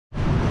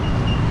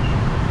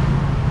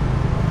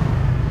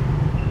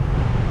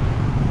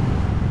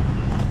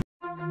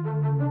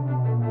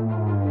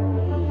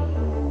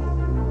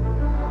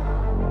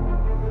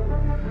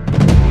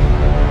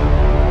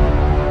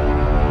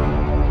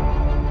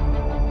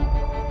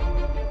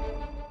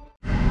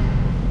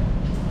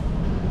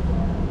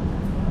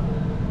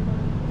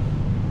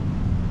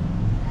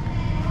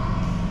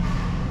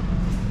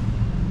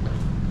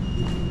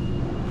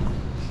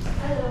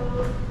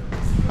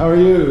How are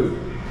you?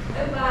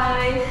 I'm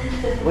fine.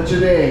 What's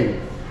your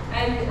name?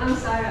 I'm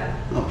Sarah.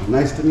 Oh,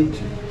 nice to meet you. Nice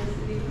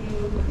to meet you.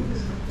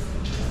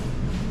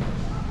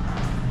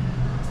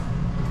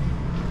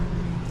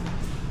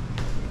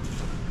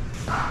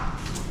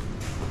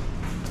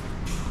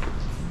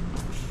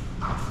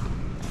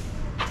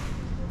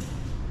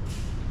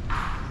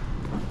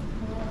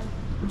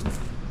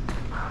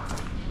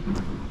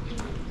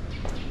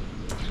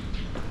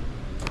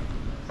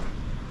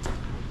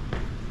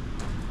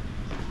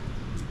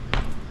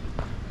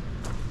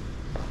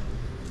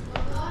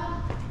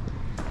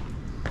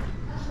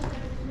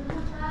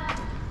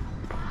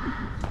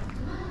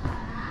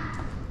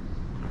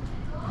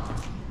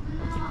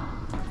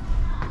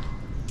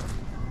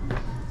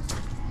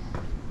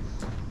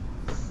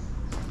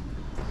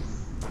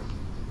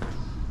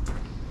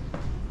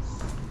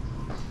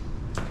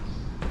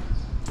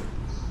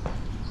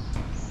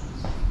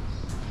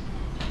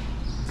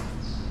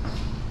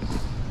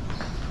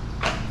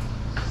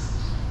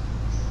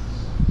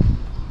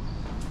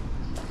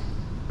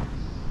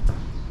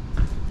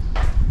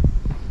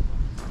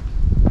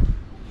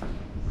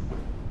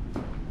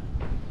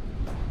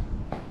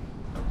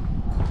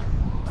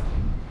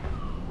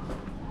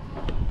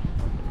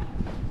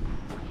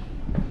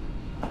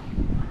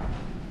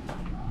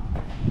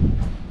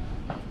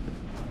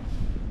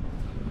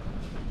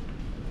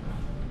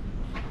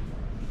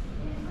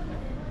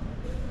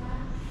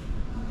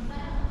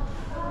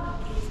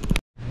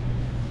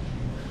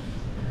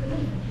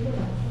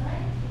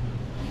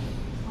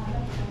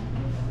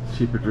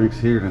 Cheaper drinks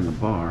here than the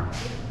bar.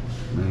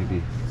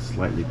 Maybe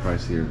slightly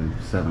pricier than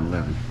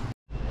 7-Eleven.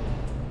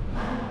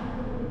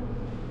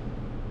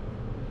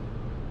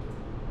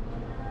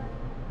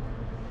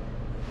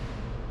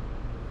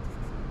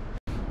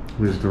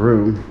 Here's the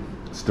room.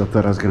 Still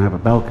thought I was gonna have a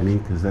balcony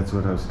because that's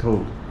what I was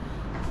told.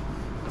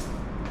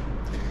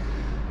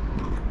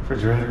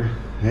 Refrigerator,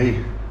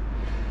 hey,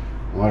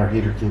 water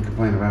heater, can't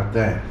complain about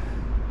that.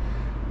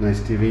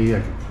 Nice TV,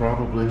 I could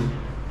probably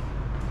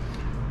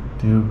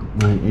do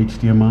my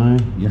HDMI.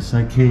 Yes,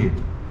 I can.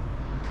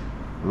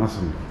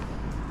 Awesome.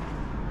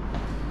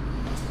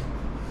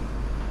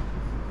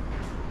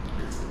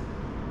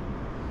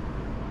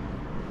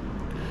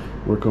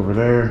 Work over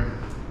there.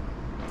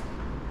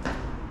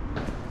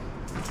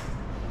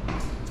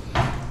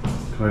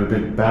 Quite a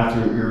big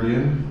bathroom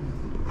area.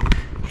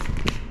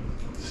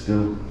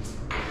 Still,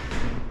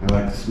 I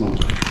like to smoke.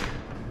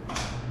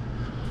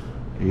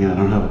 And I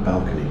don't have a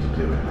balcony to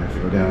do it. I have to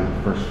go down to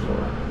the first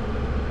floor.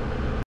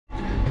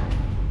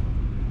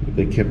 If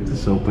they kept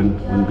this open,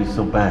 it wouldn't be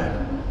so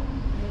bad.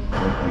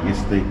 But I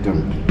guess they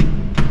don't.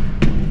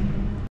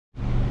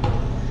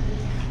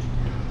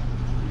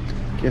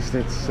 Guess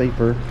that's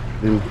safer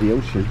than the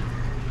ocean.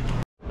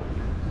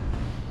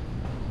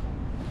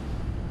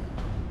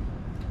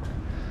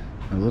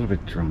 A little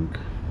bit drunk.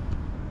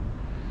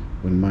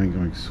 Wouldn't mind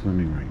going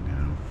swimming right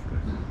now,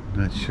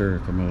 but not sure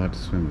if I'm allowed to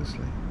swim this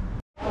late.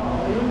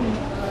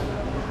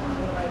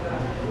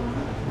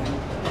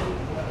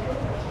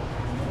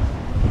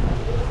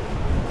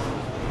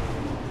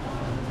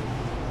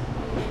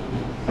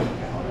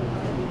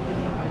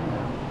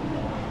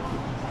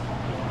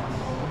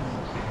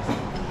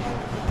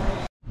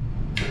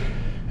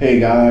 Hey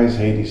guys,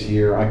 Hades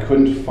here. I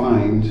couldn't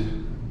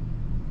find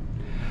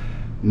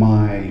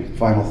my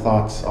final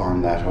thoughts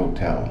on that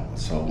hotel,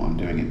 so I'm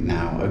doing it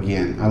now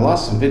again. I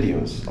lost some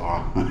videos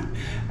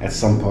at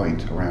some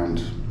point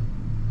around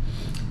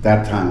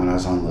that time when I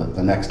was on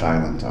the next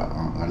island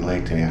on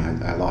Leyte.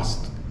 I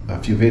lost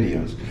a few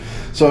videos.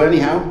 So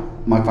anyhow,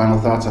 my final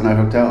thoughts on that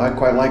hotel, I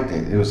quite liked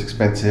it. It was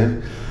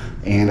expensive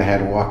and I had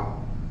to walk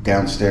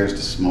downstairs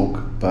to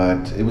smoke,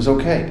 but it was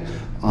okay.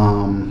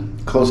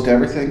 Close to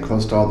everything,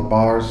 close to all the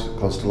bars,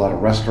 close to a lot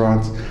of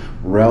restaurants,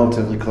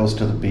 relatively close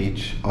to the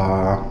beach.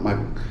 I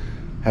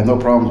had no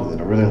problems with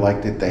it. I really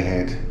liked it. They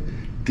had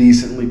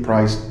decently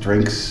priced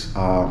drinks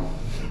that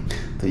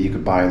you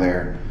could buy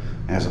there,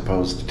 as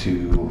opposed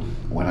to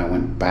when I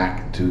went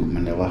back to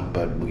Manila,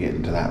 but we'll get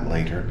into that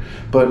later.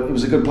 But it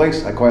was a good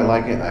place. I quite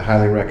like it. I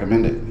highly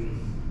recommend it.